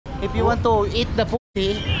If you want to eat the pussy,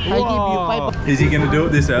 I give you 5. Is he gonna do it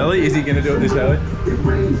this early? Is he gonna do it this early?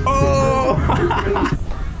 Oh!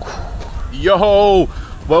 Yo!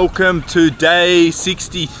 Welcome to day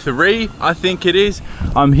 63, I think it is.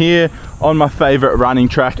 I'm here on my favorite running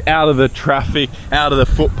track, out of the traffic, out of the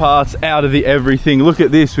footpaths, out of the everything. Look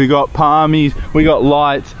at this, we got palmies, we got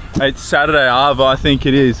lights. It's Saturday Ava, I think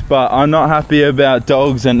it is, but I'm not happy about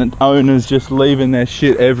dogs and owners just leaving their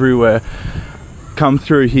shit everywhere. Come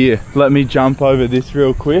through here. Let me jump over this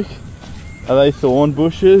real quick. Are they thorn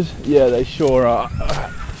bushes? Yeah, they sure are.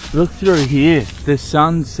 Look through here, the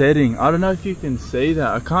sun's setting. I don't know if you can see that.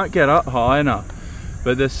 I can't get up high enough,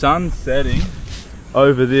 but the sun's setting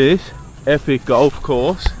over this epic golf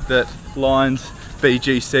course that lines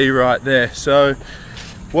BGC right there. So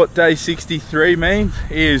what day 63 means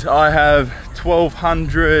is I have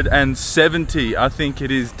 1270, I think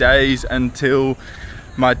it is, days until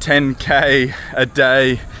my 10K a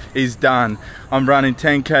day is done. I'm running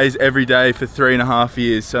 10Ks every day for 3.5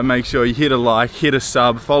 years, so make sure you hit a like, hit a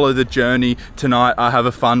sub, follow the journey. Tonight I have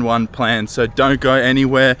a fun one planned, so don't go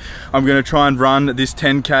anywhere. I'm gonna try and run this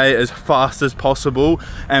 10K as fast as possible,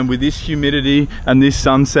 and with this humidity and this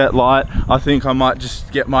sunset light, I think I might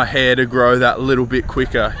just get my hair to grow that little bit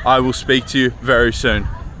quicker. I will speak to you very soon.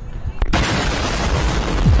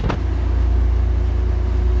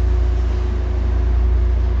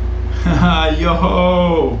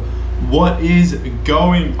 Yo, what is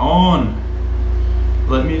going on?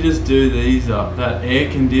 Let me just do these up. That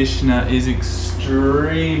air conditioner is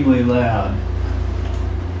extremely loud.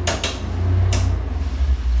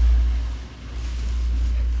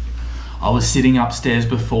 I was sitting upstairs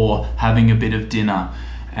before having a bit of dinner,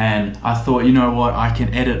 and I thought, you know what, I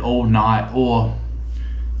can edit all night, or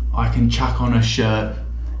I can chuck on a shirt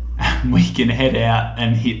and we can head out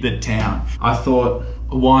and hit the town. I thought,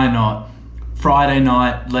 why not? Friday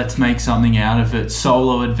night, let's make something out of it.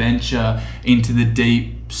 Solo adventure into the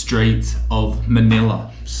deep streets of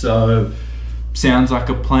Manila. So, sounds like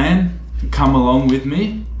a plan. Come along with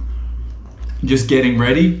me. Just getting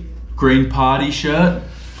ready. Green party shirt.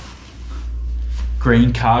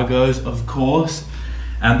 Green cargos, of course.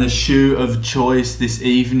 And the shoe of choice this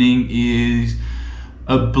evening is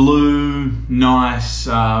a blue, nice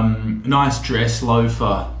dress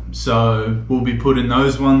loafer. So we'll be putting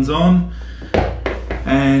those ones on,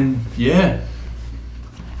 and yeah,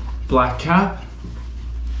 black cap,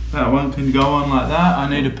 that one can go on like that. I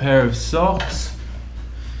need a pair of socks.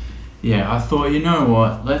 Yeah, I thought, you know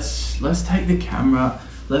what, let's take the camera,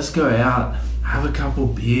 let's go out, have a couple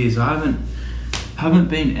beers. I haven't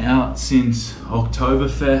been out since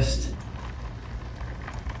Oktoberfest.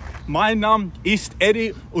 Mein Name ist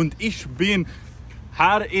Eddie und ich bin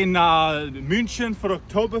hier in München für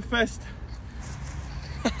Oktoberfest.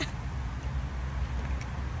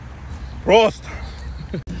 Prost!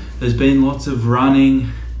 There's been lots of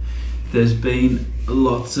running, there's been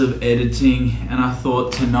lots of editing, and I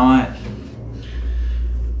thought tonight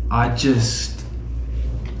I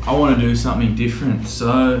want to do something different.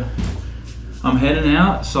 So I'm heading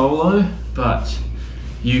out solo, but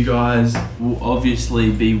you guys will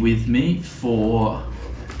obviously be with me for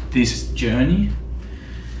this journey.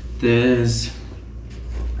 There's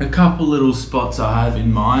a couple little spots I have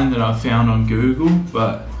in mind that I found on Google,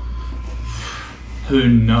 but who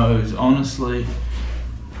knows? Honestly,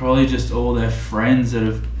 probably just all their friends that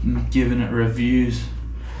have given it reviews.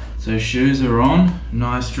 So shoes are on,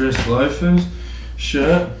 nice dress loafers,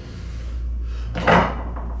 shirt.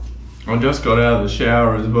 I just got out of the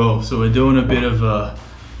shower as well, so we're doing a bit of a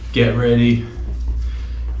get ready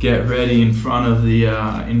in front of the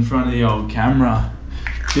old camera.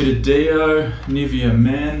 Bit of Dio, Nivea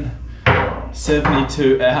Men,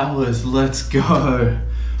 72 hours, let's go.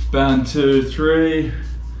 Bound 2, 3,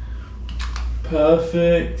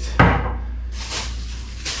 perfect.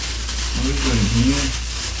 What is in here?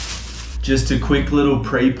 Just a quick little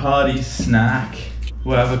pre-party snack.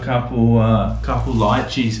 We'll have a couple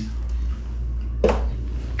lychees.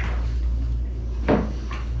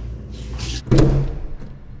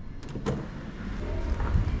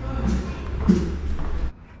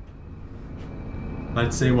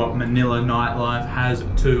 Let's see what Manila nightlife has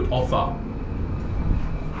to offer.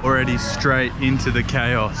 Already straight into the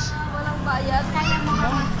chaos.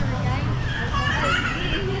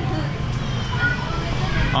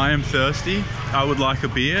 I am thirsty. I would like a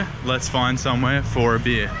beer. Let's find somewhere for a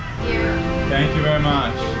beer. Thank you very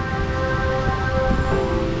much.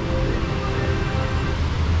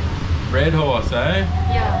 Red Horse, eh?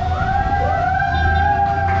 Yeah.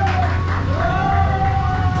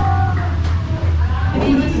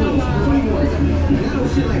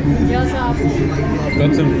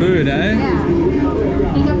 Got some food, eh?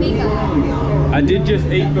 I did just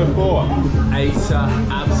eat before. Asa,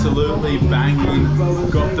 absolutely banging.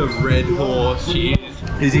 Got the red horse. Cheers.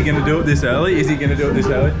 Is he gonna do it this early? Is he gonna do it this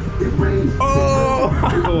early? Oh!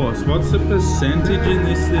 Horse. What's the percentage in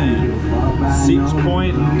this thing?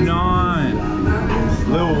 6.9.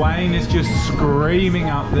 Lil Wayne is just screaming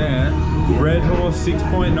up there. Red horse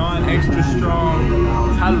 6.9, extra strong.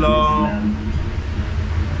 Hello.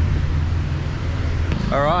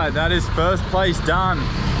 All right, that is first place done.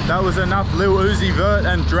 That was enough Lil Uzi Vert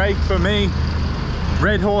and Drake for me.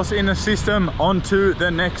 Red horse in the system, on to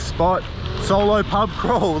the next spot. Solo pub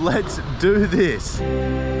crawl, let's do this.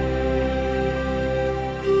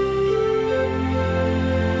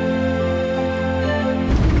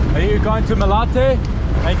 Are you going to Malate?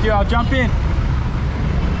 Thank you, I'll jump in.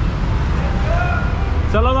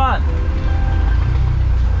 Salamat.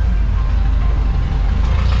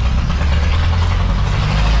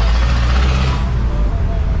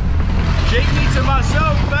 Jeepney to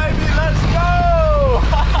myself, baby, let's go!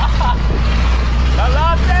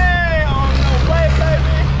 Malate on the way,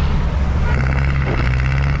 baby!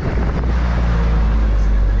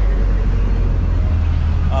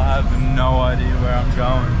 I have no idea where I'm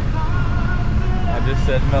going. I just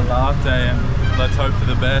said Malate and let's hope for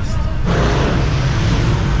the best.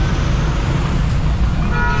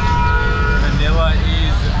 Manila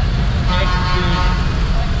is hectic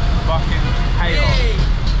fucking chaos.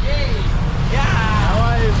 How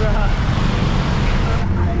are you, bro?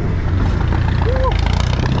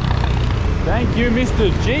 Thank you, Mr.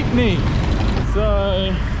 Jeepney.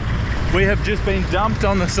 So, we have just been dumped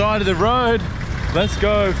on the side of the road. Let's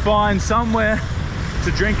go find somewhere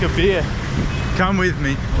to drink a beer. Come with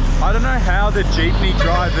me. I don't know how the Jeepney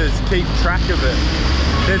drivers keep track of it.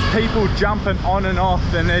 There's people jumping on and off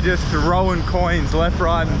and they're just throwing coins left,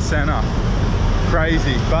 right and center.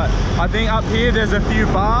 Crazy, but I think up here there's a few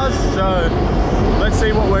bars, so let's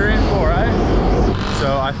see what we're in for, eh?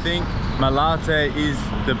 So I think Malate is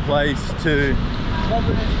the place to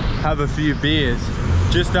have a few beers.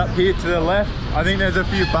 Just up here to the left, I think there's a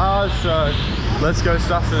few bars, so let's go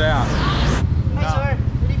suss it out. Hi sir,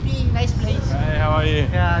 good evening, nice place. Hey, how are you?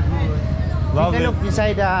 Yeah, good. Love you can it. look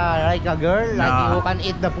inside like a girl, like you can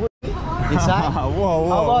eat the food inside. Whoa, whoa,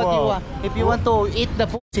 How about whoa. if you want to eat the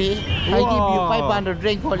pussy, I give you 500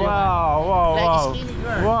 drink for you. Wow, whoa, Like whoa. skinny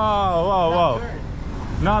girl. Whoa, whoa, whoa.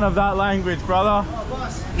 None of that language, brother.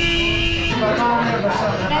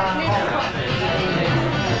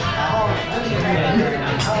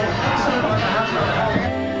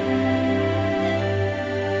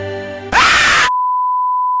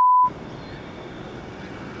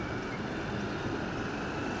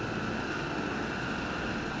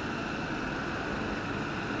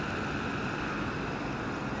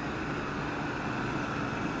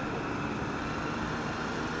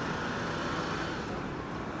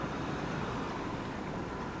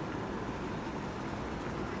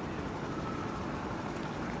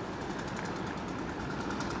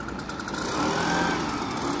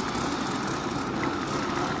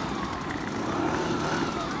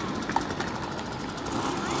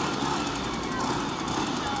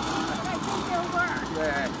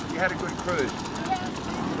 Yeah, you had a good cruise.